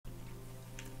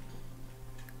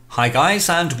Hi guys,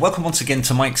 and welcome once again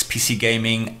to Mike's PC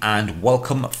Gaming, and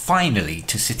welcome finally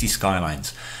to City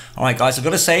Skylines. Alright guys, I've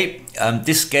got to say,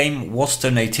 this game was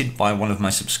donated by one of my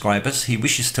subscribers. He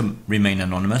wishes to remain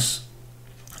anonymous,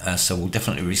 so we'll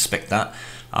definitely respect that.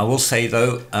 I will say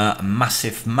though, a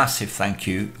massive thank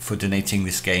you for donating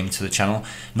this game to the channel.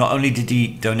 Not only did he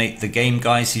donate the game,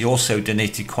 guys, he also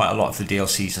donated quite a lot of the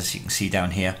DLCs, as you can see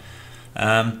down here.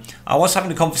 I was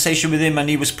having a conversation with him, and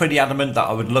he was pretty adamant that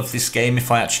I would love this game if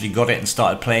I actually got it and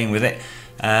started playing with it,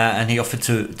 and he offered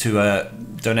to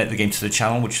donate the game to the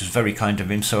channel, which was very kind of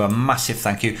him, so a massive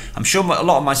thank you. I'm sure a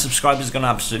lot of my subscribers are going to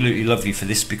absolutely love you for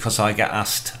this, because I get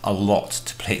asked a lot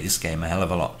to play this game, a hell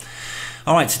of a lot.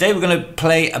 Alright, today we're going to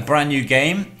play a brand new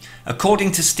game.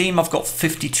 According to Steam, I've got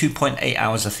 52.8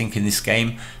 hours I think in this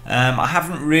game.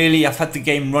 I've had the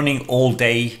game running all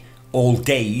days.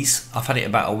 I've had it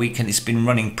about a week, and it's been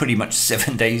running pretty much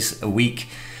 7 days a week.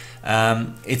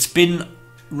 It's been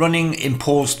running in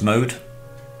paused mode,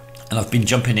 and I've been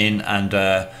jumping in and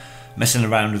messing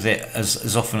around with it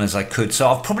as often as I could. So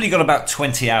I've probably got about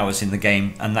 20 hours in the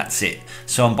game, and that's it.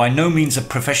 So I'm by no means a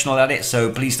professional at it,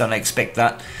 so please don't expect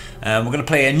that. We're going to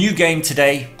play a new game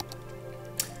today,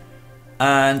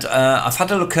 and I've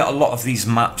had a look at a lot of these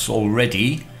maps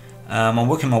already. I'm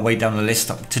working my way down the list.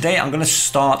 Today I'm going to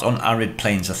start on arid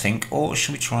plains, I think. Or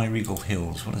should we try Regal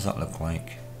Hills? What does that look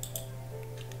like?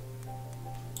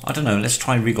 I don't know. Let's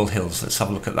try Regal Hills. Let's have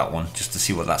a look at that one just to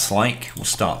see what that's like. We'll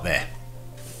start there.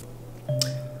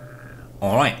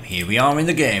 Alright, here we are in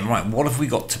the game. Right, what have we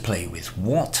got to play with?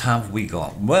 What have we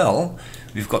got? Well,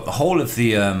 we've got the whole of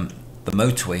the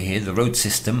motorway here, the road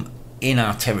system in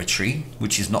our territory,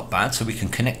 which is not bad. So we can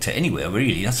connect to anywhere,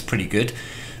 really. That's pretty good.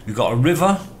 We've got a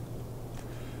river.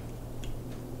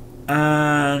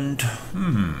 And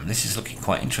this is looking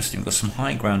quite interesting. We've got some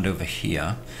high ground over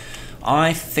here.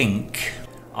 I think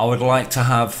I would like to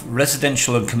have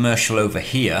residential and commercial over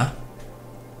here.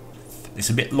 It's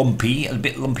a bit lumpy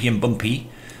and bumpy,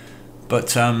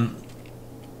 but or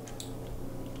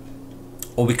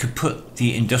we could put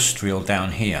the industrial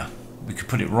down here. We could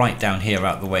put it right down here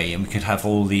out the way, and we could have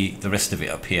all the rest of it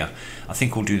up here. I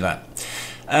think we'll do that.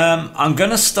 I'm going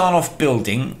to start off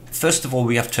building. First of all,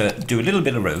 we have to do a little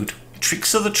bit of road.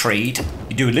 Tricks of the trade.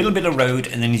 You do a little bit of road,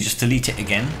 and then you just delete it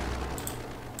again.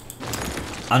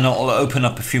 And I'll open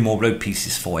up a few more road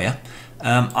pieces for you.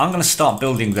 I'm going to start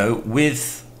building, though,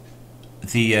 with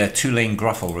the two-lane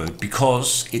gravel road,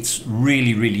 because it's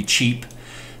really cheap.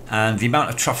 And the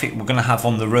amount of traffic we're going to have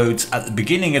on the roads at the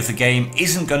beginning of the game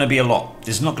isn't going to be a lot.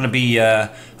 There's not going to be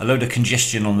a load of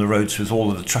congestion on the roads with all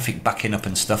of the traffic backing up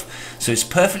and stuff. So it's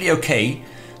perfectly okay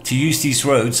to use these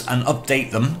roads and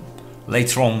update them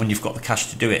later on when you've got the cash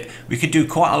to do it. We could do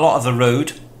quite a lot of the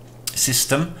road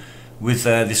system with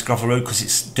this gravel road, because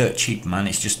it's dirt cheap, man.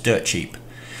 It's just dirt cheap.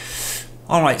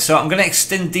 Alright, so I'm going to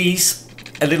extend these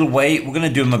a little way. We're going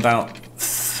to do them about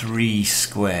 3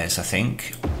 squares, I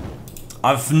think.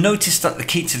 I've noticed that the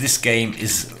key to this game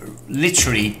is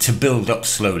literally to build up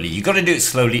slowly. You've got to do it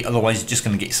slowly, otherwise you're just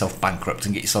going to get yourself bankrupt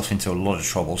and get yourself into a lot of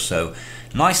trouble. So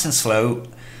nice and slow,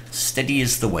 steady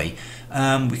is the way.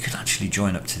 We could actually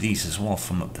join up to these as well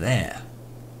from up there,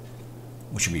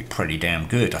 which would be pretty damn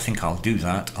good. I think I'll do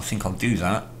that.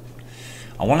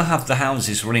 I want to have the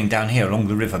houses running down here along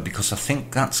the river, because I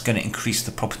think that's going to increase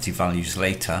the property values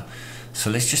later. So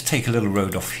let's just take a little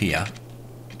road off here.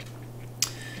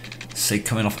 Say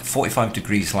coming off at 45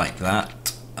 degrees like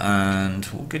that, and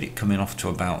we'll get it coming off to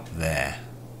about there.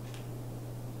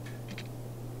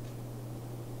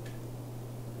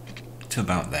 To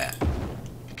about there.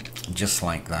 Just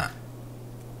like that.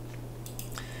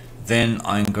 Then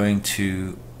I'm going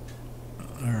to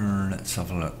let's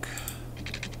have a look.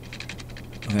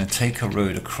 I'm going to take a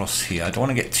road across here. I don't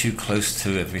want to get too close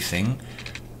to everything.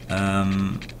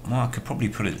 Well, I could probably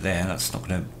put it there. That's not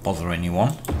going to bother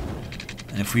anyone.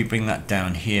 And if we bring that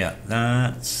down here,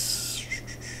 that's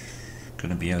going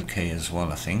to be okay as well,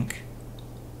 I think.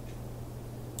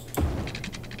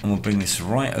 And we'll bring this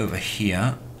right over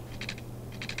here.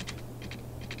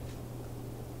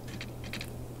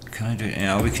 Can I do it?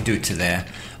 Yeah, we can do it to there.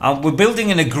 We're building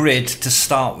in a grid to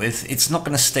start with. It's not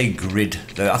going to stay grid,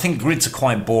 though. I think grids are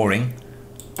quite boring.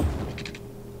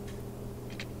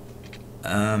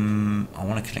 I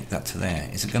want to connect that to there.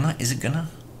 Is it gonna?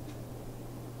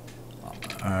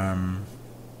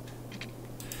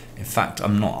 In fact,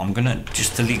 I'm not. I'm gonna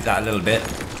just delete that a little bit.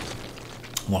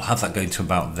 We'll have that going to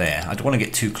about there. I don't want to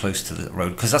get too close to the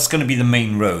road, because that's going to be the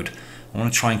main road. I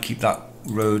want to try and keep that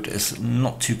road as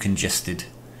not too congested.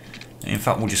 In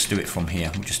fact, we'll just do it from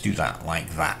here. We'll just do that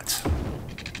like that.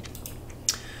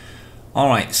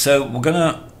 Alright, so we're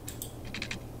gonna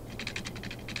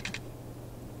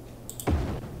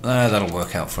That'll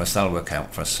work out for us. That'll work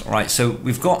out for us. All right, so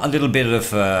we've got a little bit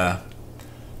of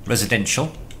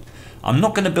residential. I'm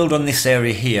not going to build on this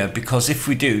area here because if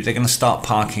we do, they're going to start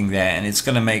parking there, and it's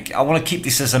going to make. I want to keep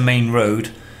this as a main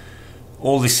road.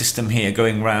 All this system here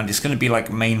going around, it's going to be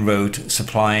like main road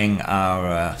supplying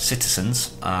our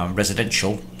citizens, our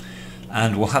residential,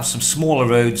 and we'll have some smaller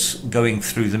roads going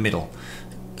through the middle.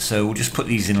 So we'll just put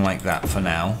these in like that for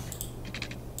now.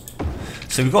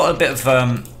 So we've got a bit of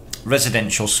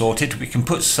residential sorted. We can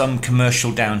put some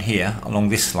commercial down here along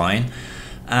this line,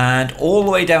 and all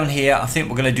the way down here I think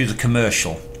we're going to do the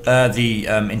commercial, the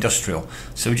industrial.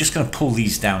 So we're just going to pull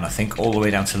these down, I think, all the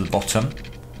way down to the bottom.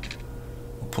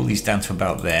 We'll pull these down to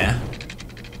about there.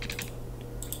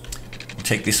 We'll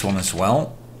take this one as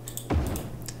well,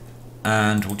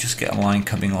 and we'll just get a line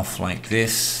coming off like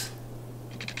this.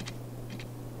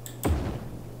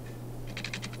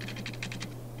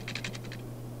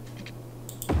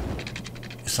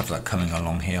 Stuff like coming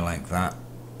along here like that,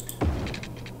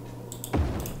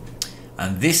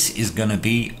 and this is going to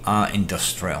be our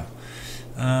industrial.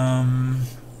 I'm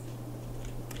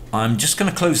just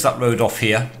going to close that road off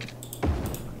here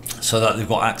so that they've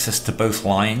got access to both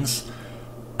lines,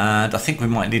 and I think we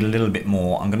might need a little bit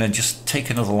more. I'm going to just take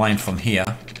another line from here,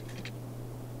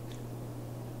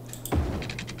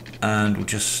 and we'll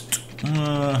just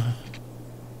we'll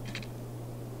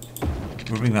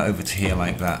bring that over to here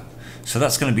like that. So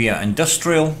that's going to be our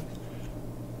industrial,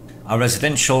 our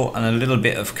residential, and a little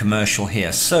bit of commercial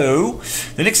here. So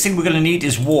the next thing we're going to need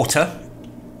is water.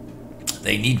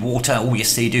 They need water. Oh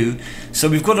yes, they do. So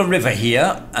we've got a river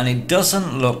here, and it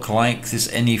doesn't look like there's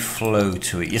any flow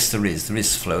to it. Yes, there is. There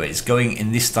is flow. It's going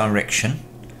in this direction.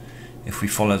 If we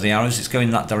follow the arrows, it's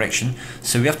going that direction.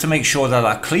 So we have to make sure that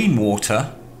our clean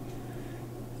water,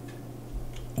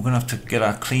 we're going to have to get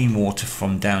our clean water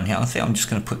from down here. I think I'm just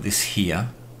going to put this here.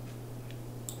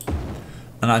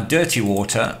 And our dirty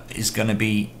water is going to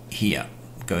be here,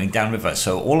 going downriver.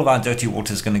 So all of our dirty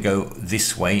water is going to go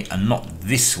this way and not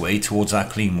this way towards our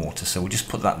clean water. So we'll just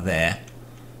put that there,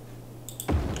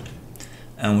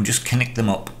 and we'll just connect them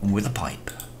up with a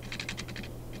pipe.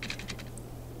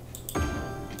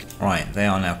 Right, they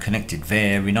are now connected.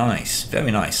 Very nice,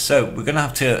 very nice. So we're going to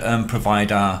have to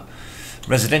provide our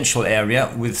residential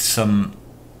area with some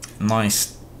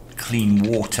nice clean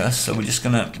water. So we're just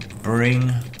going to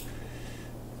bring,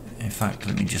 in fact,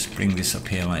 let me just bring this up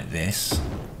here like this,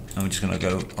 and we're just going to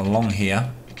go along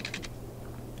here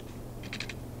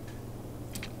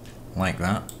like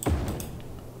that.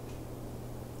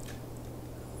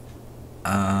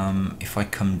 If I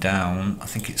come down, I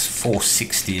think it's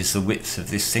 460 is the width of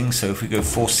this thing. So if we go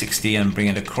 460 and bring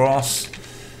it across,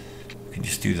 we can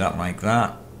just do that like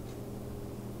that,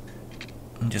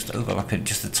 and just overlap it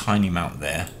just a tiny amount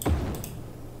there.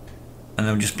 And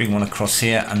then we'll just bring one across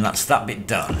here, and that's that bit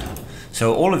done.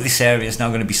 So all of this area is now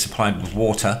going to be supplied with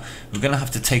water. We're going to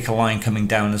have to take a line coming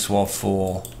down as well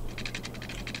for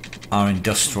our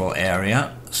industrial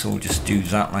area. So we'll just do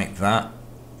that like that,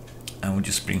 and we'll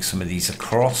just bring some of these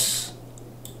across,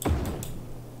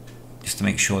 just to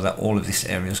make sure that all of this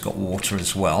area's got water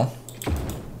as well.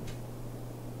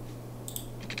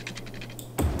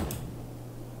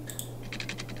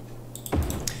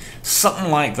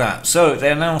 Something like that. So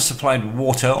they're now supplied with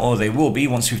water, or they will be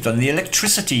once we've done the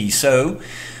electricity. So,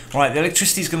 right, the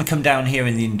electricity is going to come down here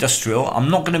in the industrial.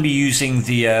 I'm not going to be using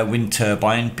the wind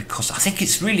turbine because I think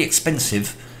it's really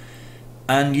expensive,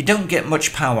 and you don't get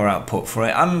much power output for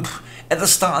it. At the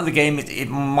start of the game, it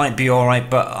might be alright,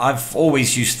 but I've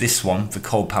always used this one, the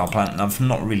coal power plant, and I've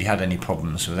not really had any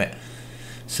problems with it.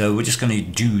 So we're just going to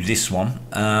do this one.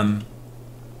 I'm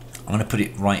going to put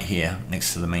it right here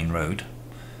next to the main road,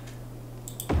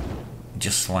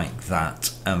 just like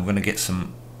that, and we're going to get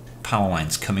some power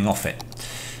lines coming off it.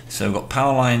 So we've got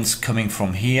power lines coming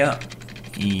from here.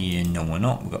 Yeah, no, we're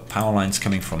not. We've got power lines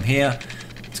coming from here.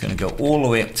 It's going to go all the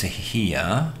way up to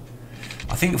here.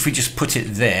 I think if we just put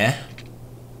it there,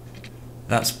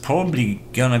 that's probably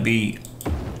going to be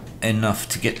enough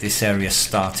to get this area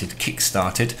started,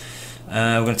 kick-started.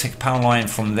 We're going to take a power line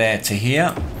from there to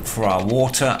here for our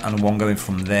water, and one going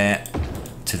from there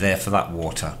to there for that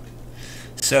water.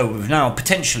 So we've now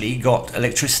potentially got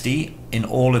electricity in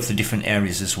all of the different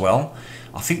areas as well.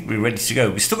 I think we're ready to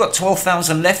go. We've still got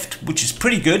 12,000 left, which is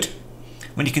pretty good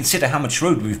when you consider how much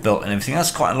road we've built and everything.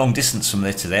 That's quite a long distance from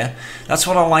there to there. That's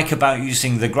what I like about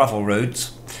using the gravel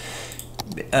roads.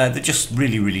 They're just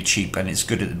really, really cheap, and it's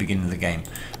good at the beginning of the game.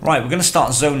 Right, we're going to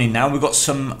start zoning now. We've got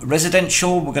some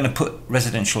residential. We're going to put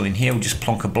residential in here. We'll just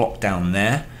plonk a block down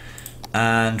there,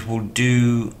 and we'll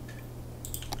do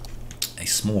a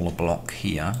smaller block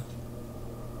here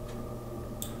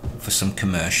for some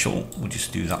commercial. We'll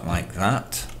just do that like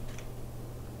that.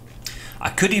 I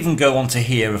could even go onto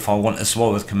here if I want as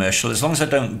well with commercial. As long as I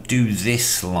don't do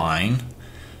this line,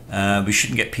 we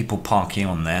shouldn't get people parking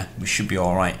on there. We should be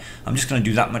all right. I'm just going to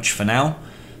do that much for now.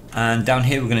 And down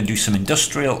here we're going to do some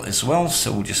industrial as well.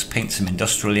 So we'll just paint some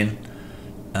industrial in.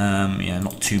 Yeah,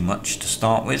 not too much to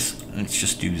start with. Let's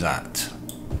just do that.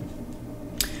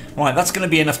 Right, that's going to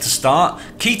be enough to start.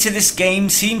 Key to this game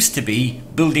seems to be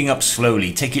building up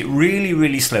slowly. Take it really,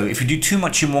 really slow. If you do too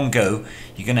much in one go,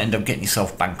 you're going to end up getting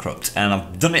yourself bankrupt. And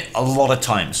I've done it a lot of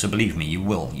times, so believe me, you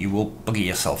will. You will bugger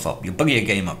yourself up. You'll bugger your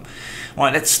game up.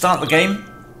 Right, let's start the game.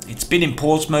 It's been in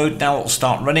pause mode. Now it'll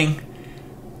start running.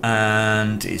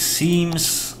 And it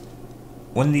seems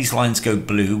when these lines go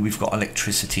blue, we've got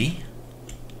electricity.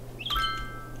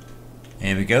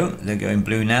 There we go, they're going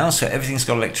blue now, so everything's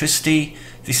got electricity.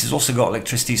 This has also got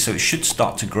electricity, so it should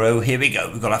start to grow. Here we go,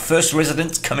 we've got our first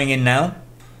residents coming in now.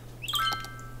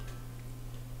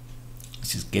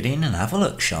 Let's just get in and have a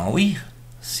look, shall we?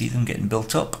 See them getting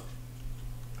built up.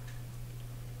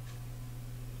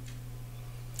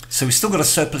 So we've still got a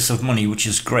surplus of money, which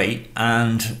is great,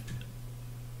 and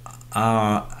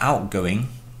our outgoing,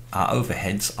 our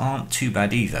overheads aren't too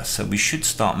bad either, so we should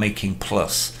start making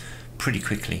plus pretty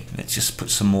quickly. Let's just put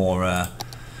some more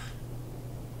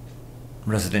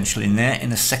residential in there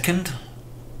in a second.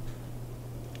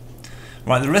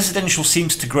 Right, the residential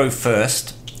seems to grow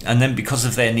first, and then because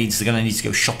of their needs they're going to need to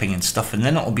go shopping and stuff, and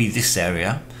then it'll be this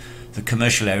area, the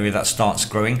commercial area, that starts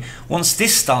growing. Once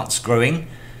this starts growing,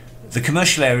 the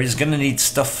commercial area is going to need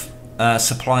stuff,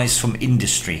 supplies from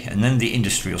industry, and then the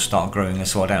industry will start growing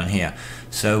as well down here.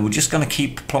 So we're just going to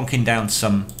keep plonking down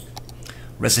some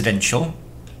residential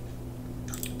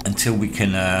until we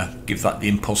can give that the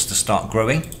impulse to start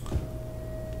growing,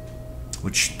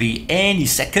 which should be any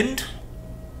second.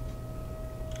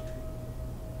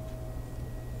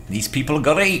 These people have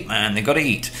got to eat, man. They've got to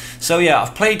eat. So yeah,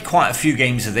 I've played quite a few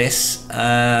games of this.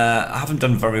 I haven't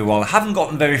done very well. I haven't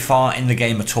gotten very far in the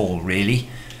game at all, really.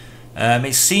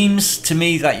 It seems to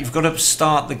me that you've got to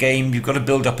start the game, you've got to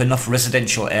build up enough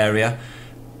residential area,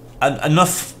 and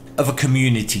enough of a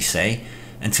community, say,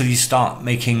 until you start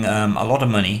making a lot of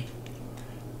money.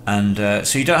 And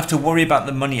so you don't have to worry about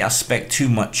the money aspect too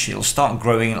much. It'll start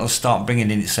growing, it'll start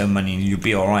bringing in its own money, and you'll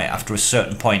be alright after a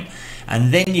certain point.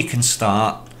 And then you can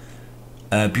start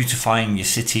beautifying your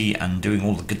city and doing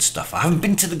all the good stuff. I haven't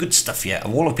been to the good stuff yet.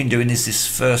 All I've been doing is this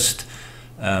first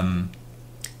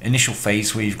initial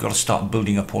phase where you've got to start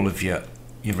building up all of your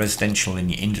residential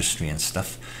and your industry and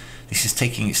stuff. This is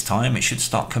taking its time. It should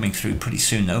start coming through pretty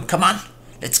soon though. Come on,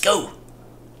 let's go.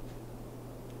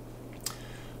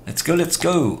 Let's go, let's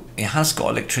go. It has got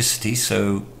electricity,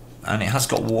 so, and it has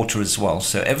got water as well,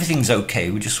 so everything's okay.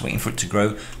 We're just waiting for it to grow.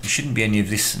 There shouldn't be any of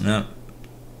this. No,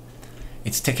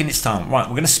 it's taking its time. Right,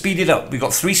 we're going to speed it up. We've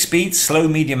got 3 speeds: slow,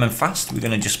 medium and fast. We're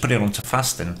going to just put it onto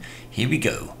fast, and here we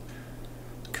go.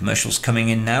 Commercials coming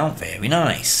in now. Very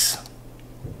nice.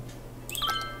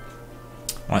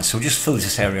 Right, so we'll just fill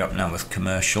this area up now with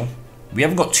commercial. We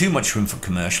haven't got too much room for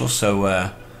commercial,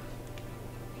 so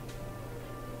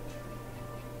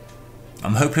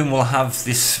I'm hoping we'll have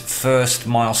this first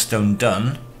milestone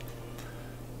done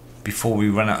before we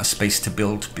run out of space to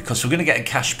build, because we're going to get a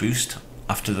cash boost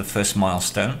after the first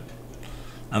milestone,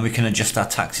 and we can adjust our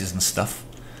taxes and stuff.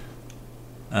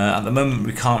 At the moment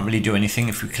we can't really do anything.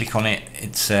 If we click on it,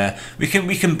 it's we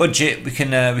can budget, we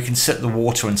can set the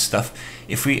water and stuff.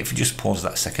 If we just pause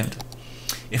that a second,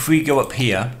 if we go up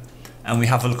here and we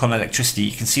have a look on electricity,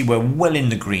 you can see we're well in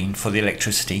the green for the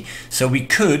electricity. So we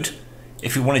could,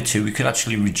 if we wanted to, we could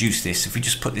actually reduce this. If we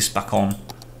just put this back on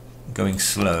going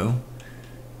slow,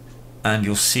 and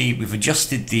you'll see we've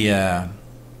adjusted the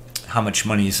how much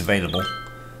money is available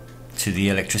to the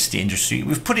electricity industry.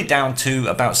 We've put it down to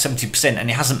about 70% and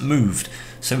it hasn't moved,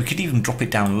 so we could even drop it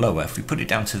down lower. If we put it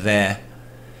down to there,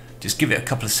 just give it a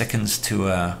couple of seconds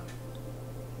to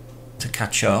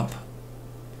catch up,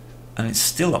 and it's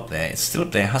still up there, it's still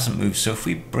up there, it hasn't moved. So if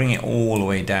we bring it all the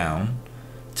way down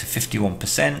to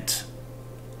 51%,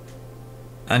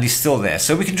 and he's still there,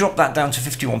 so we can drop that down to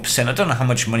 51%. I don't know how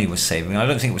much money we're saving. I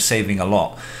don't think we're saving a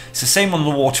lot. It's the same on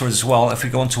the water as well. If we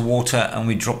go onto water and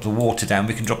we drop the water down,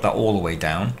 we can drop that all the way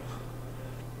down,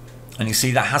 and you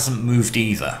see that hasn't moved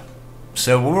either.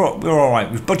 So we're all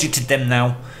right. We've budgeted them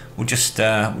now. We'll just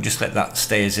let that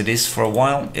stay as it is for a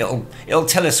while. It'll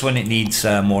tell us when it needs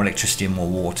more electricity and more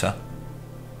water.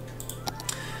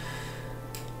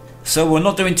 So we're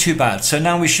not doing too bad. So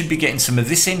now we should be getting some of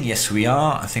this in. Yes, we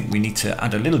are. I think we need to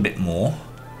add a little bit more.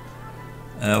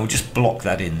 We'll just block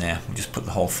that in there. We'll just put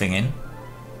the whole thing in.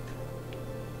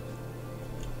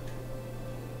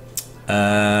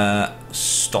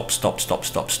 Stop, stop, stop,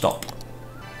 stop, stop.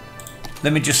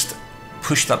 Let me just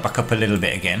push that back up a little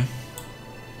bit again.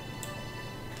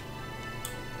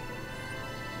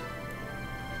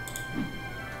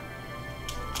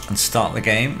 And start the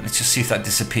game. Let's just see if that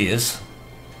disappears.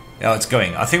 Oh, it's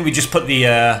going. I think we just put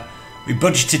the... we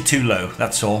budgeted too low,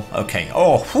 that's all. Okay.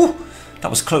 Oh, whew, that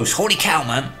was close. Holy cow,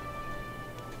 man.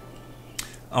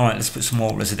 Alright, let's put some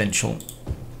more residential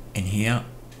in here.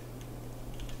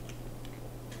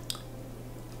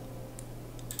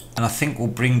 And I think we'll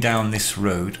bring down this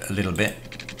road a little bit.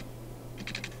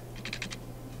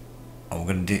 Oh,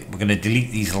 we're gonna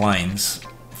delete these lines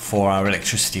for our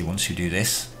electricity once you do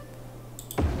this.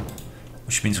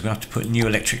 Which means we're gonna have to put new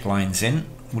electric lines in.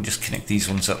 We'll just connect these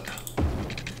ones up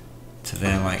to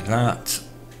there like that.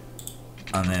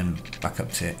 And then back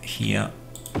up to here.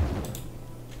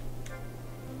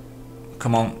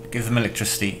 Come on, give them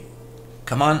electricity.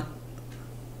 Come on.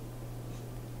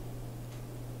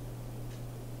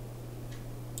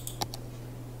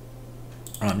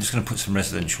 Right, I'm just going to put some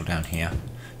residential down here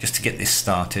just to get this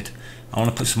started. I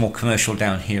want to put some more commercial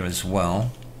down here as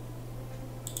well.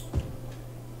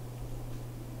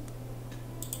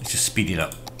 Let's just speed it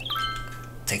up.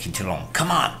 Taking too long. Come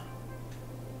on.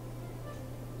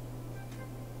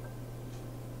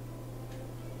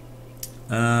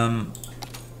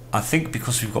 I think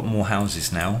because we've got more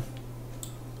houses now,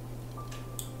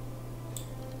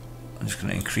 I'm just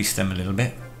going to increase them a little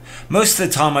bit. Most of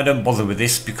the time I don't bother with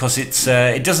this because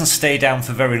it doesn't stay down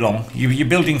for very long. You're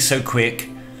building so quick,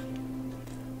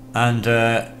 and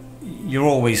you're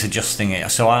always adjusting it.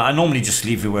 So I normally just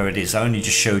leave it where it is. I only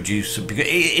just showed you, so because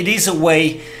it is a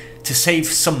way to save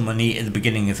some money at the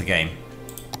beginning of the game.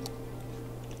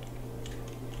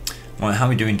 Right, how are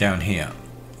we doing down here?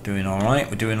 Doing alright,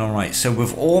 we're doing alright. So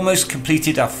we've almost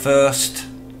completed our first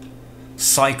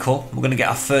cycle. We're going to get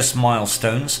our first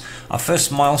milestones. Our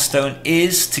first milestone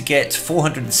is to get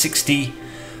 460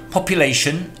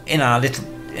 population in our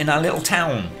little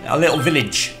town, our little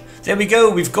village. There we go,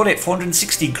 we've got it,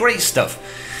 460, great stuff.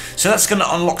 So that's going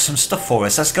to unlock some stuff for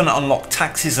us. That's going to unlock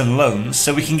taxes and loans,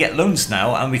 so we can get loans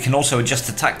now, and we can also adjust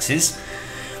the taxes.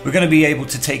 We're going to be able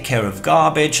to take care of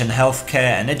garbage and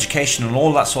healthcare and education and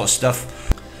all that sort of stuff.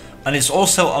 And it's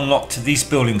also unlocked these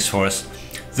buildings for us.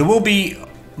 There will be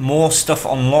more stuff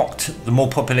unlocked the more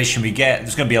population we get.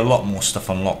 There's going to be a lot more stuff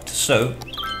unlocked. So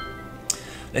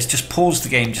let's just pause the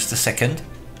game just a second,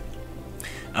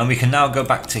 and we can now go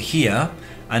back to here,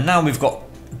 and now we've got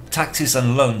taxes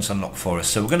and loans unlocked for us.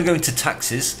 So we're going to go into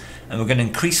taxes, and we're going to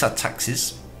increase our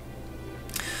taxes.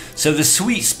 So the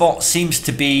sweet spot seems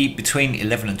to be between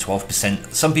 11 and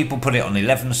 12%. Some people put it on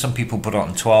 11, some people put it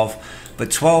on 12, but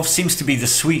 12 seems to be the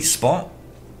sweet spot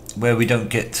where we don't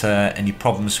get any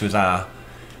problems with our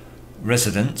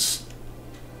residents.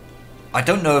 I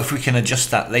don't know if we can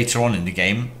adjust that later on in the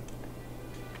game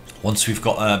once we've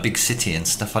got a big city and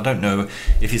stuff. I don't know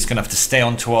if it's gonna have to stay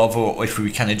on 12 or if we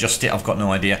can adjust it. I've got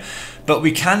no idea, but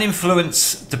we can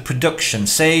influence the production.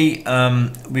 Say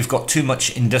we've got too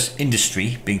much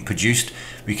industry being produced,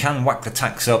 we can whack the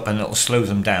tax up and it'll slow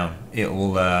them down. It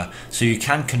will so you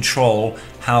can control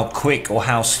how quick or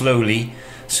how slowly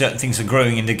certain things are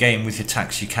growing in the game with your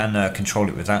tax. You can control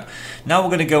it with that. Now we're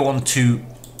going to go on to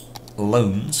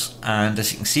loans, and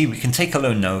as you can see, we can take a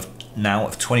loan now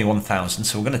of 21,000.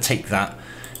 So we're going to take that.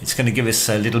 It's going to give us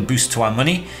a little boost to our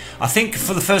money. I think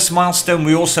for the first milestone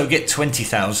we also get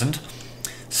 20,000.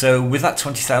 So with that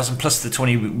 20,000 plus the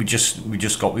 20 we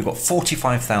just got, we've got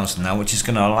 45,000 now, which is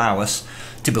going to allow us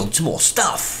to build some more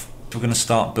stuff. We're going to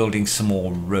start building some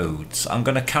more roads. I'm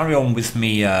going to carry on with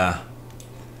me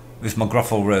with my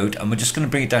gravel road, and we're just going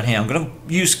to bring it down here. I'm going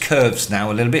to use curves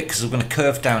now a little bit because we're going to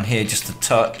curve down here just a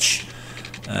touch.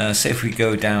 So if we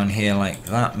go down here like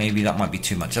that, maybe that might be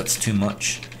too much. That's too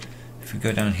much. If we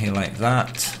go down here like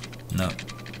that, no.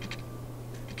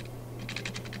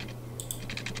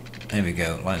 There we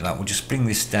go, like that. We'll just bring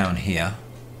this down here.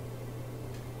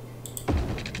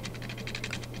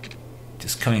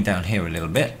 Just coming down here a little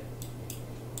bit.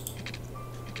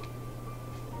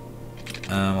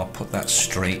 I'll put that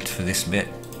straight for this bit.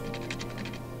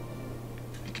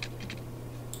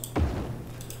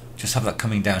 Just have that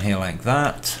coming down here like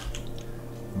that.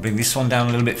 Bring this one down a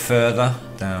little bit further,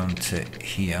 down to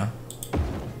here.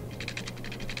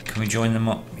 Can we join them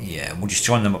up? Yeah, we'll just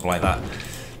join them up like that.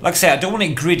 Like I say, I don't want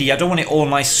it gritty, I don't want it all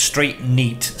nice, straight and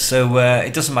neat, so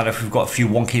it doesn't matter if we've got a few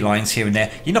wonky lines here and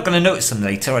there. You're not going to notice them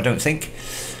later, I don't think.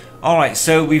 Alright,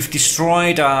 so we've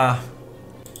destroyed our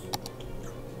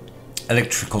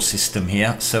electrical system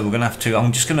here, so we're going to have to,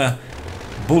 I'm just going to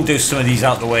bulldoze some of these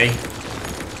out the way.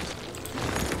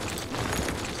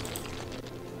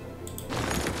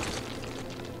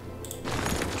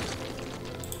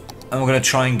 And we're going to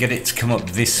try and get it to come up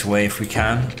this way if we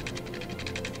can.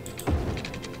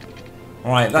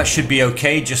 Alright, that should be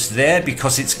okay just there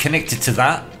because it's connected to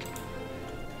that.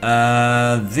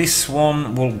 This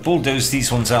one, we'll bulldoze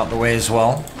these ones out the way as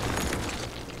well.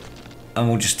 And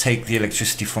we'll just take the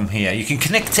electricity from here. You can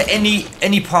connect to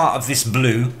any part of this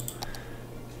blue,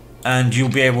 and you'll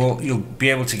be able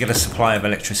to get a supply of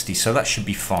electricity. So that should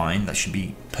be fine. That should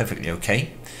be perfectly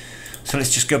okay. So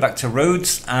let's just go back to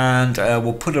roads, and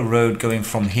we'll put a road going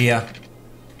from here.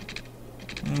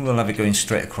 We'll have it going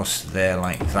straight across there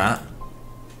like that.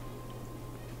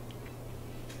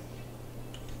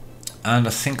 And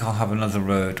I think I'll have another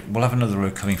road. We'll have another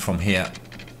road coming from here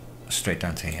straight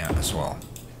down to here as well.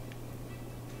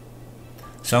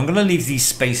 So I'm going to leave these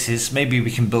spaces. Maybe we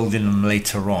can build in them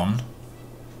later on.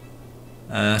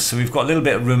 So we've got a little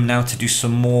bit of room now to do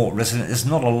some more resident. There's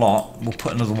not a lot. We'll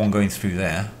put another one going through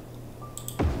there.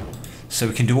 So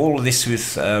we can do all of this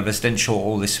with residential,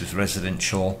 all this with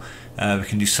residential. We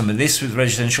can do some of this with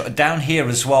residential. Down here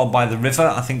as well by the river,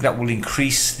 I think that will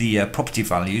increase the property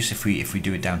values if we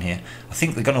do it down here. I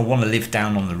think they're going to want to live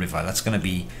down on the river. That's going to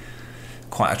be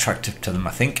quite attractive to them,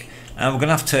 I think. And we're going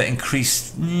to have to increase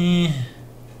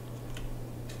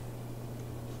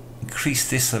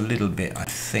this a little bit, I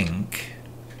think.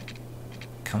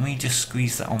 Can we just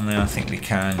squeeze that on there? I think we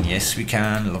can. Yes, we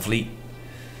can. Lovely.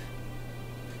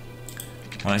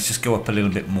 Well, let's just go up a little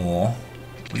bit more.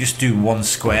 We'll just do one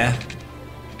square.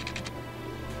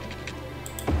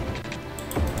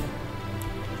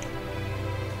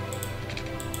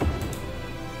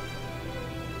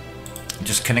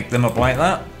 Just connect them up like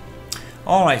that.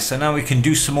 Alright, so now we can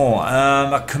do some more.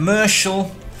 A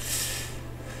commercial.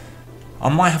 I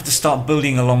might have to start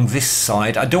building along this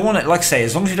side. I don't want it, like I say,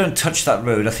 as long as you don't touch that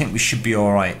road, I think we should be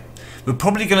alright. We're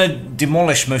probably going to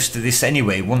demolish most of this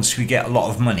anyway once we get a lot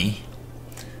of money.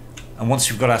 And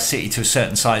once we've got our city to a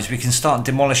certain size, we can start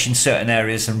demolishing certain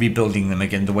areas and rebuilding them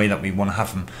again the way that we want to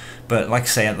have them. But like I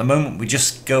say, at the moment we're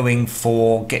just going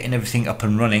for getting everything up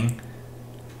and running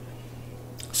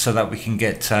so that we can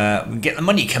get the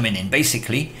money coming in,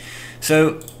 basically.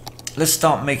 So let's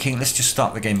just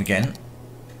start the game again.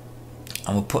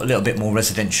 And we'll put a little bit more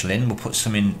residential in. We'll put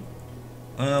some in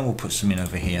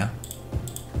over here.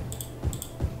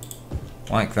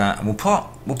 Like that. And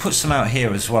we'll put some out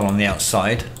here as well on the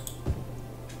outside.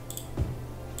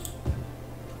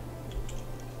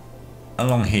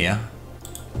 Along here.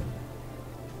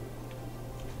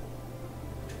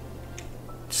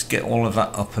 Just get all of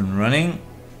that up and running.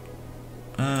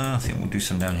 I think we'll do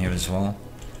some down here as well.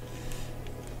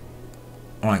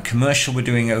 Alright, commercial we're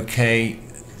doing okay.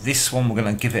 This one we're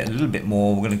going to give it a little bit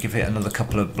more. We're going to give it another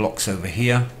couple of blocks over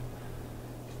here.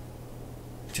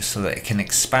 Just so that it can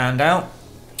expand out.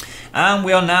 And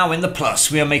we are now in the plus.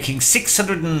 We are making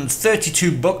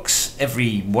 632 bucks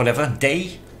every whatever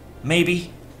day,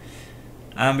 maybe.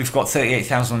 And we've got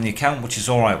 38,000 on the account, which is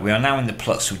alright. We are now in the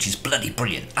plus, which is bloody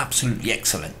brilliant. Absolutely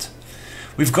excellent.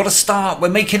 We've got a start. We're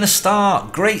making a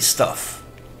start. Great stuff.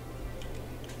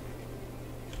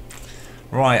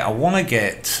 Right, I want to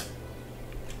get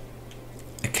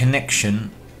a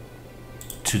connection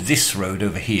to this road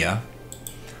over here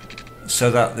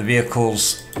so that the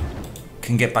vehicles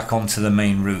can get back onto the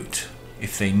main route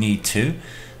if they need to.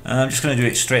 I'm just going to do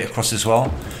it straight across as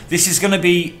well. This is going to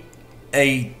be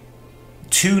a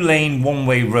 2-lane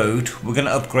one-way road. We're going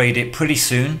to upgrade it pretty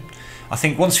soon. I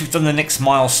think once we've done the next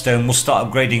milestone, we'll start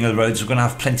upgrading the roads. We're going to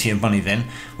have plenty of money then.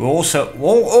 We're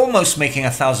almost making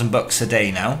 $1,000 a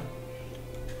day now.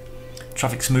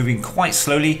 Traffic's moving quite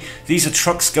slowly. These are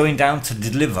trucks going down to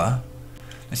deliver.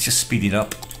 Let's just speed it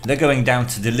up. They're going down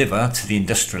to deliver to the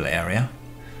industrial area.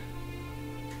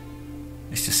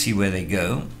 Let's just see where they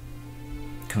go.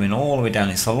 Coming all the way down.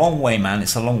 It's a long way, man.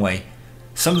 It's a long way.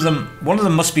 Some of them, one of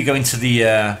them must be going to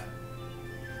the...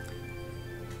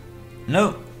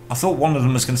 No, I thought one of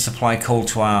them was going to supply coal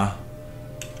to our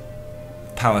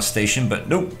power station, but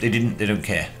nope, they didn't. They don't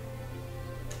care.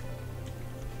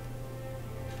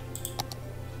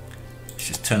 Let's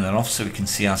just turn that off so we can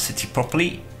see our city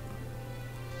properly.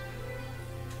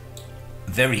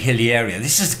 Very hilly area.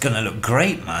 This is going to look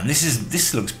great, man.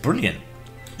 This looks brilliant.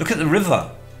 Look at the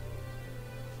river.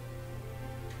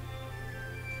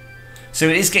 So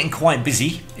it is getting quite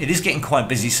busy. It is getting quite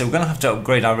busy, so we're going to have to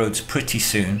upgrade our roads pretty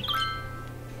soon.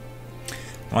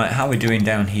 Right, how are we doing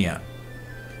down here?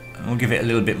 We'll give it a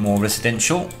little bit more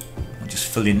residential. I'll just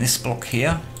fill in this block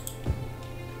here.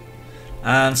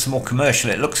 And some more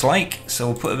commercial, it looks like. So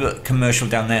we'll put a bit of commercial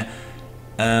down there.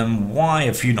 Why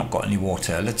have you not got any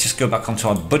water? Let's just go back onto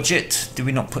our budget. Did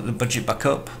we not put the budget back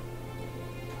up?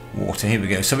 Water, here we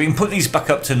go. So we can put these back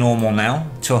up to normal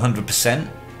now, to 100%.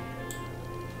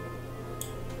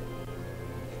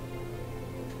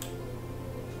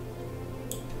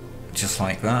 just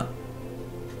like that.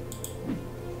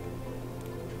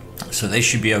 So they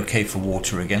should be okay for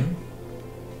water again.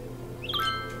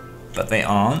 But they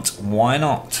aren't. Why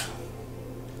not?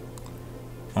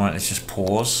 Alright, let's just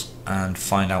pause and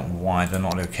find out why they're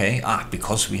not okay. Ah,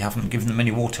 because we haven't given them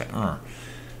any water. Alright,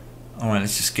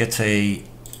 let's just get a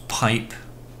pipe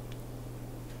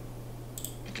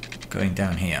going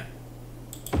down here.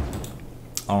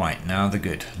 Alright, now they're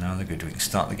good. Now they're good. We can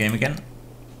start the game again.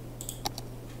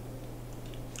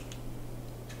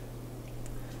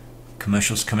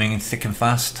 Commercials coming in thick and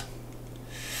fast.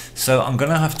 So I'm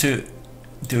going to have to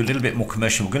do a little bit more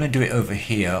commercial. We're going to do it over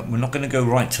here. We're not going to go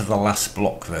right to the last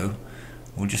block though.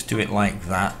 We'll just do it like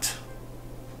that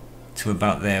to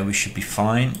about there. We should be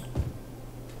fine.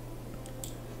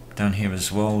 Down here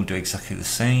as well, we'll do exactly the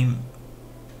same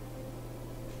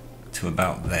to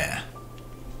about there.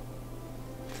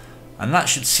 And that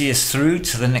should see us through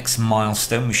to the next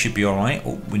milestone. We should be alright.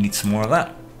 Oh, we need some more of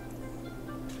that.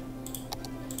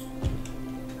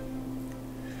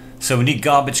 So we need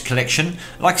garbage collection.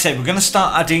 Like I said, we're going to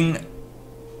start adding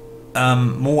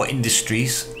more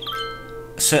industries.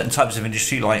 Certain types of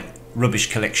industry like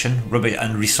rubbish collection, rubbish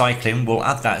and recycling. We'll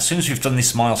add that. As soon as we've done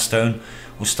this milestone,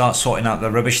 we'll start sorting out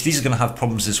the rubbish. These are going to have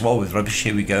problems as well with rubbish.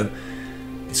 Here we go.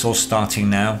 It's all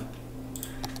starting now.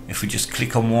 If we just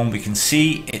click on one, we can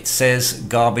see it says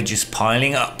garbage is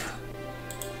piling up.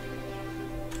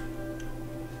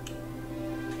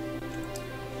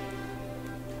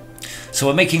 So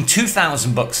we're making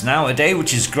 2,000 bucks now a day,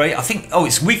 which is great. I think, oh,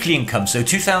 it's weekly income, so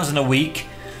 2,000 a week,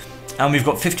 and we've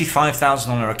got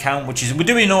 55,000 on our account, which is, we're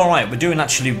doing all right. We're doing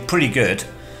actually pretty good.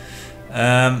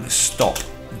 Stop.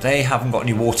 They haven't got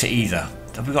any water either.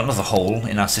 Have we got another hole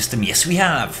in our system? Yes, we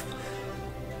have.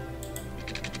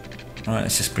 All right,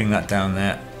 let's just bring that down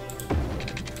there.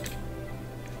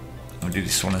 We'll do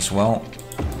this one as well.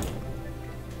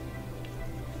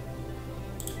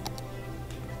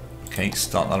 Okay,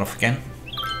 start that off again.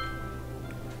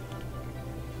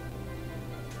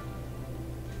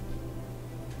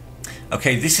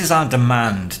 Okay, this is our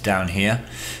demand down here.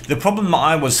 The problem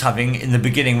I was having in the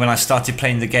beginning when I started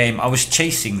playing the game, I was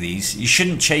chasing these. You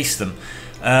shouldn't chase them.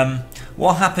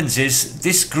 What happens is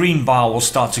this green bar will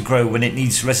start to grow when it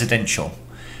needs residential.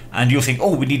 And you'll think,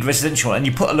 oh, we need residential. And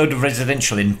you put a load of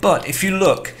residential in. But if you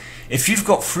look, if you've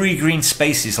got 3 green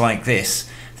spaces like this,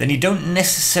 then you don't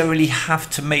necessarily have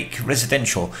to make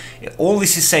residential. All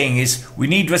this is saying is we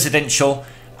need residential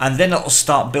and then it'll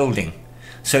start building.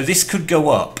 So this could go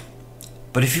up,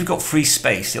 but if you've got free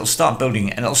space, it'll start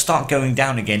building and it'll start going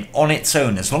down again on its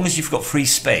own. As long as you've got free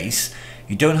space,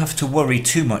 you don't have to worry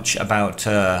too much about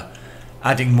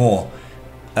adding more.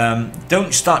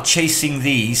 Don't start chasing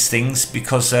these things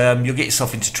because you'll get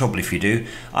yourself into trouble if you do.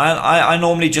 I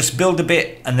normally just build a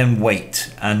bit and then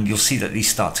wait, and you'll see that these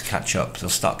start to catch up. They'll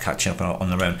start catching up on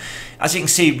their own. As you can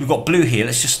see, we've got blue here.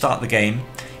 Let's just start the game.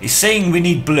 It's saying we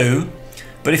need blue,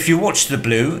 but if you watch the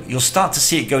blue, you'll start to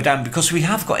see it go down because we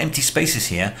have got empty spaces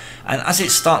here, and as it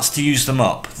starts to use them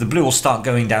up, the blue will start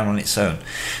going down on its own.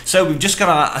 So we've just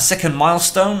got a second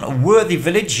milestone, a worthy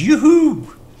village.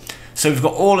 Yoo-hoo! So we've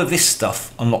got all of this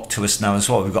stuff unlocked to us now as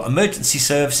well. We've got emergency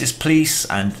services, police,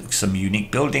 and some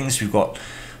unique buildings. We've got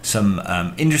some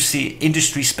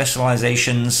industry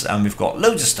specializations, and we've got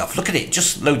loads of stuff. Look at it,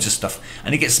 just loads of stuff.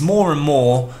 And it gets more and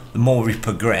more the more we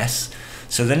progress.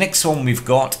 So the next one we've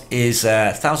got is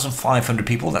 1,500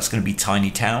 people. That's going to be tiny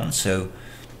town. So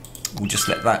we'll just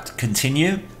let that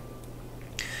continue.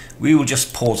 We will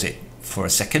just pause it for a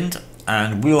second,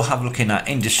 and we'll have a look in our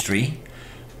industry.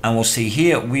 And we'll see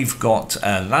here we've got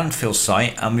a landfill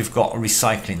site and we've got a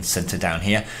recycling centre down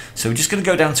here. So we're just going to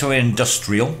go down to an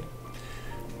industrial,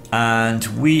 and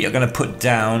we are going to put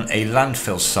down a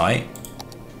landfill site.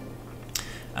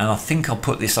 And I think I'll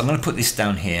put this, I'm going to put this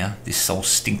down here, this old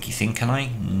stinky thing. Can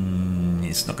I?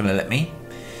 It's not going to let me.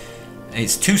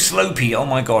 It's too slopey. Oh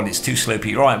my god, it's too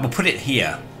slopey. Right, we'll put it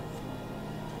here.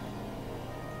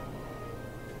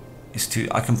 It's too,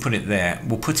 I can put it there.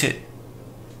 We'll put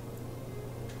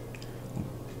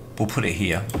it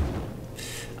here,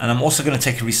 and I'm also going to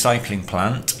take a recycling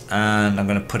plant and I'm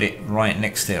going to put it right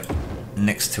next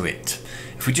to it.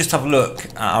 If we just have a look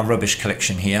at our rubbish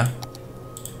collection here,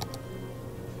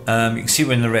 you can see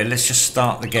we're in the red. Let's just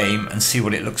start the game and see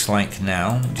what it looks like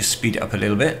now. Just speed it up a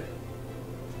little bit.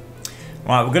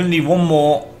 Right, we're going to need one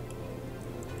more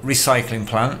recycling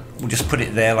plant. We'll just put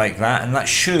it there like that, and that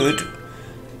should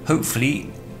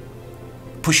hopefully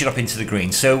push it up into the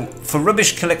green. So for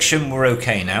rubbish collection we're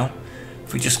okay now.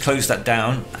 If we just close that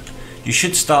down, you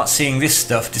should start seeing this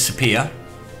stuff disappear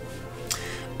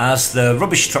as the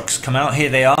rubbish trucks come out. Here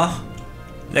they are.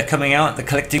 They're coming out, they're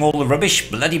collecting all the rubbish.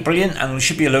 Bloody brilliant. And there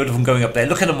should be a load of them going up there.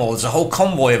 Look at them all. There's a whole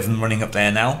convoy of them running up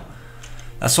there now.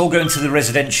 That's all going to the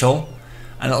residential.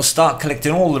 And it'll start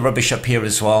collecting all the rubbish up here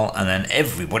as well. And then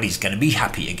everybody's going to be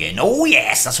happy again. Oh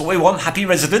yes, that's what we want. Happy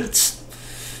residents.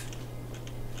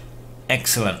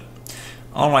 Excellent.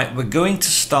 Alright, we're going to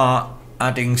start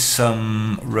adding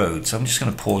some roads. I'm just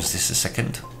going to pause this a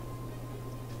second.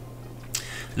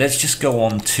 Let's just go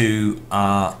on to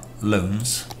our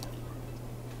loans.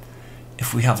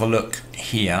 If we have a look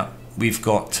here, we've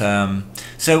got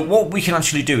so what we can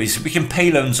actually do is we can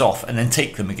pay loans off and then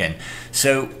take them again.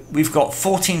 So we've got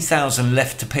 14,000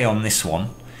 left to pay on this one.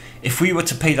 If we were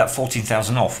to pay that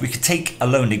 14,000 off, we could take a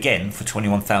loan again for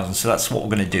 21,000. So that's what we're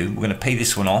going to do. We're going to pay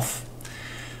this one off,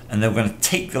 and then we're going to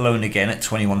take the loan again at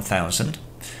 21,000.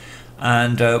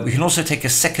 And we can also take a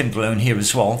second loan here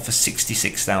as well for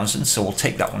 66,000. So we'll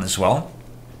take that one as well.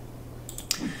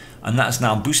 And that has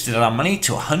now boosted our money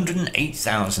to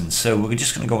 108,000. So we're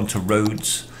just going to go on to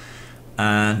roads,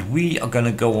 and we are going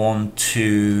to go on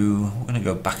to, we're going to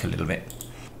go back a little bit,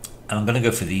 and I'm going to go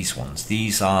for these ones.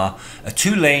 These are a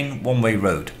 2-lane one-way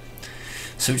road.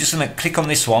 So we're just going to click on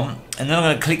this one, and then I'm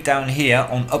going to click down here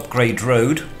on upgrade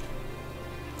road,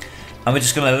 and we're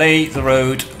just going to lay the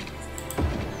road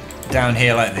down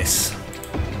here like this.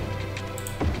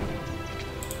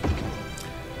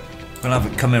 We're going to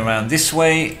have it coming around this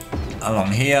way,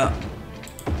 along here.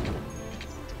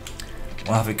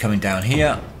 We'll have it coming down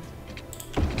here.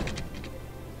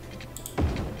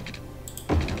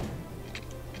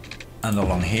 And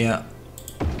along here.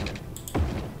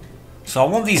 So I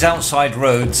want these outside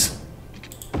roads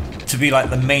to be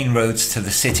like the main roads to the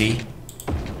city.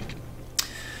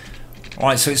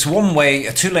 Alright, so it's one way,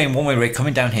 a 2-lane one-way road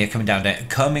coming down here, coming down there,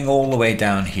 coming all the way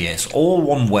down here. It's all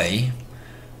one way.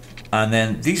 And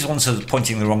then these ones are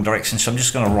pointing in the wrong direction, so I'm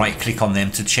just going to right click on them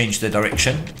to change the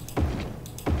direction.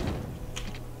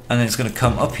 And then it's going to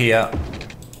come up here,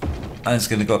 and it's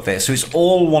going to go up there. So it's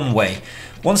all one way.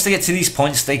 Once they get to these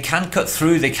points, they can cut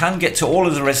through, they can get to all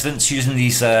of the residents using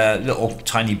these little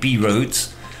tiny B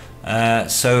roads.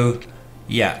 So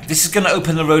yeah, this is going to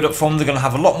open the road up for them. They're going to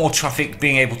have a lot more traffic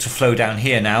being able to flow down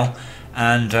here now.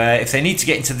 And if they need to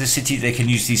get into the city, they can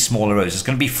use these smaller roads. It's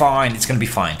going to be fine. It's going to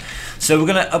be fine. So we're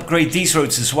going to upgrade these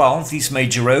roads as well. These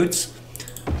major roads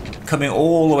coming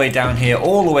all the way down here,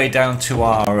 all the way down to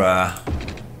our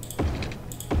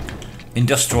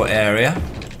industrial area.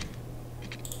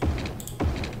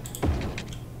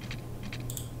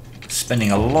 Spending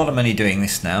a lot of money doing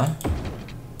this now,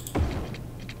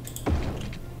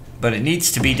 but it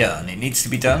needs to be done. It needs to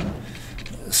be done.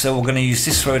 So we're going to use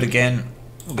this road again.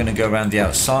 We're going to go around the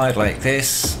outside like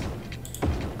this,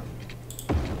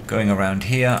 going around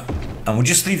here, and we'll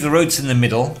just leave the roads in the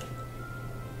middle.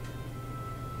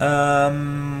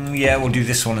 Yeah, we'll do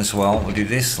this one as well. We'll do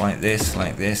this, like this,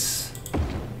 like this,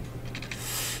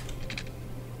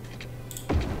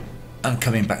 and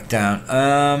coming back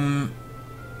down.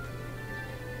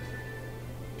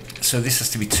 So this has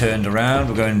to be turned around.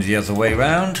 We're going the other way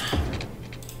around.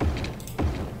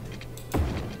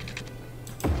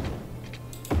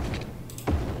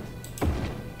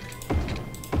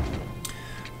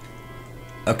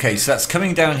 Okay, so that's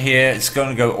coming down here. It's going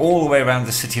to go all the way around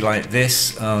the city like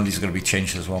this. Oh, these are going to be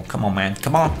changed as well. Come on, man.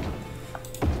 Come on.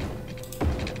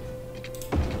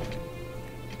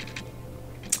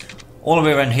 All the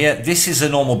way around here. This is a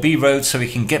normal B road, so we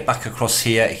can get back across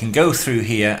here. You can go through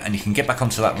here, and you can get back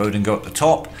onto that road and go up the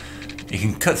top. You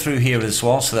can cut through here as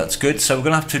well, so that's good. So we're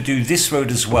going to have to do this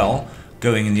road as well,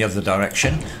 going in the other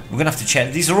direction. We're going to have to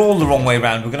change. These are all the wrong way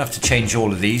around. We're going to have to change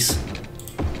all of these.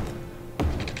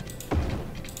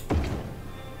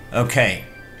 Okay,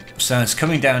 so it's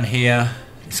coming down here.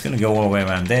 It's going to go all the way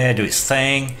around there, do its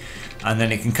thing, and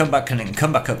then it can come back and it can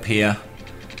come back up here.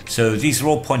 So these are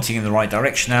all pointing in the right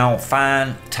direction now.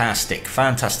 Fantastic,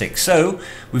 fantastic. So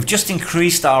we've just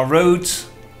increased our roads,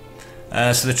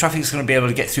 so the traffic is going to be able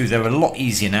to get through there a lot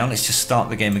easier now. Let's just start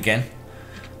the game again.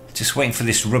 Just waiting for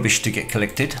this rubbish to get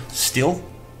collected still.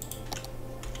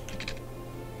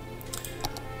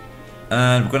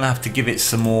 And we're going to have to give it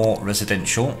some more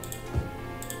residential.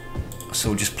 So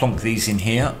we'll just plonk these in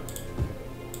here.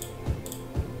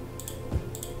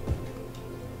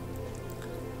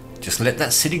 Just let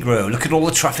that city grow. Look at all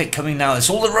the traffic coming now. It's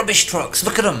all the rubbish trucks.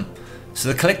 Look at them. So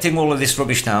they're collecting all of this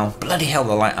rubbish now. Bloody hell,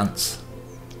 they're like ants.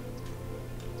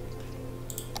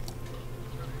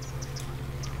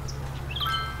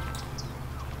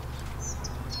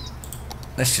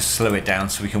 Let's just slow it down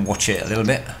so we can watch it a little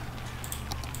bit.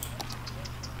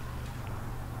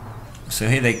 So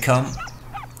here they come.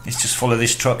 Let's just follow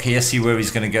this truck here, see where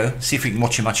he's going to go. See if we can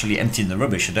watch him actually emptying the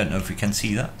rubbish. I don't know if we can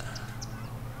see that.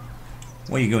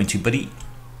 Where are you going to, buddy?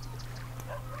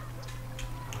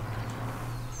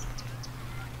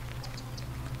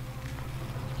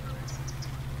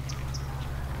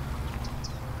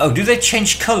 Oh, do they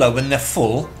change colour when they're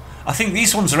full? I think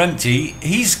these ones are empty.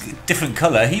 He's different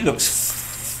colour. He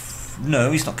looks...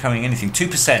 No, he's not carrying anything.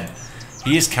 2%.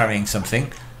 He is carrying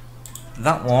something.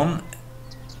 That one...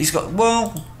 He's got,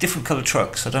 well, different coloured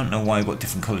trucks. I don't know why I've got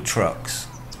different coloured trucks.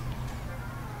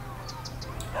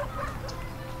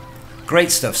 Great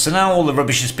stuff. So now all the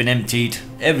rubbish has been emptied.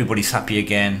 Everybody's happy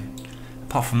again.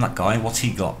 Apart from that guy. What's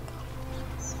he got?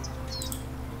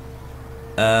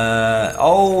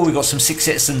 Oh, we got some 6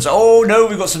 citizens. Oh no,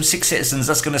 we got some 6 citizens.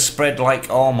 That's going to spread like,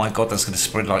 oh my god, that's going to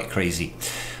spread like crazy.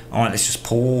 Alright, let's just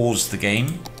pause the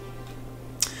game.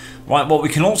 Right, what we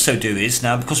can also do is,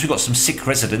 now because we've got some sick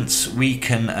residents, we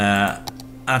can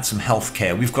add some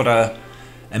healthcare. We've got a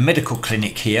medical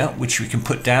clinic here, which we can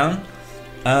put down.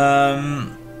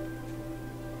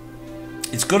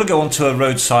 It's got to go onto a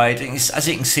roadside. As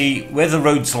you can see, where the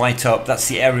roads light up, that's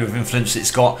the area of influence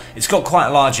it's got. It's got quite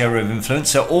a large area of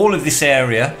influence, so all of this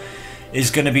area is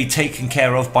going to be taken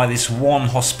care of by this one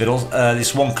hospital,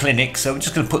 this one clinic. So we're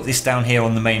just going to put this down here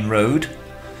on the main road.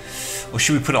 Or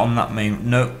should we put it on that main?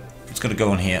 No, it's got to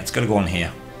go on here. It's got to go on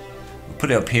here. We'll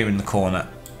put it up here in the corner.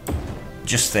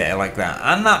 Just there, like that.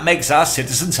 And that makes our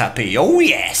citizens happy. Oh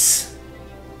yes!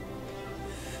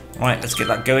 Right, let's get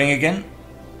that going again.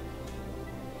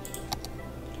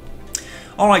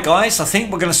 Alright guys, I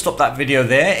think we're going to stop that video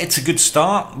there. It's a good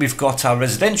start. We've got our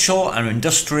residential, our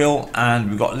industrial,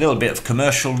 and we've got a little bit of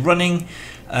commercial running.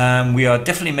 We are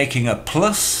definitely making a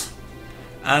plus,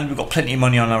 and we've got plenty of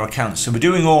money on our account. So we're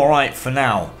doing alright for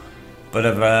now. But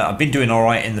I've been doing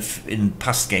alright in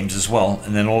past games as well,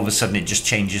 and then all of a sudden it just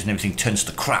changes and everything turns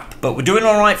to crap. But we're doing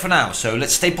alright for now, so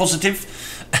let's stay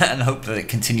positive and hope that it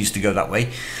continues to go that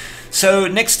way. So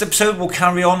next episode we'll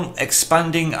carry on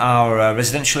expanding our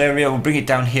residential area. We'll bring it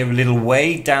down here a little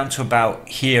way, down to about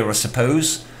here I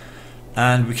suppose.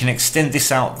 And we can extend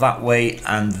this out that way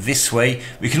and this way.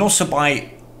 We can also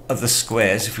buy other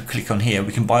squares. If we click on here,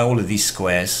 we can buy all of these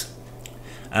squares.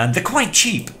 And they're quite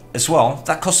cheap as well.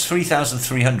 That costs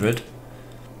 3,300.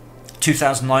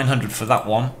 2,900 for that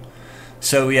one.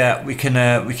 So yeah, we can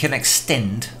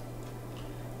extend.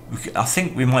 I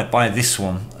think we might buy this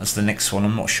one as the next one.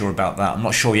 I'm not sure about that. I'm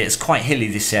not sure yet. It's quite hilly,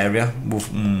 this area.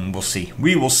 We'll see.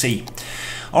 We will see.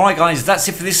 Alright guys, that's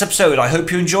it for this episode. I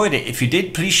hope you enjoyed it. If you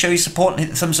did, please show your support and hit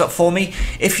the thumbs up for me.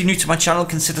 If you're new to my channel,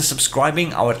 consider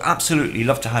subscribing. I would absolutely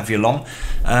love to have you along.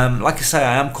 Like I say,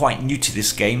 I am quite new to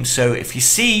this game. So if you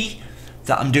see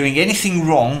that I'm doing anything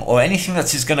wrong or anything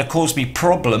that is going to cause me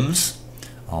problems...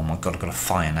 Oh my god, I've got a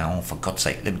fire now. For God's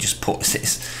sake, let me just pause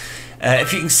this.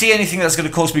 If you can see anything that's going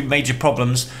to cause me major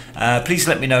problems, please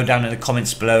let me know down in the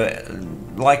comments below.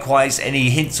 Likewise, any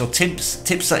hints or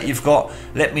tips that you've got,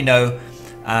 let me know,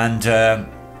 and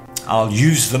I'll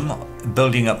use them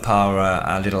building up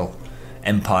our little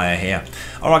empire here.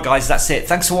 Alright guys, that's it.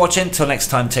 Thanks for watching. Till next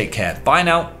time, take care. Bye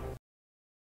now.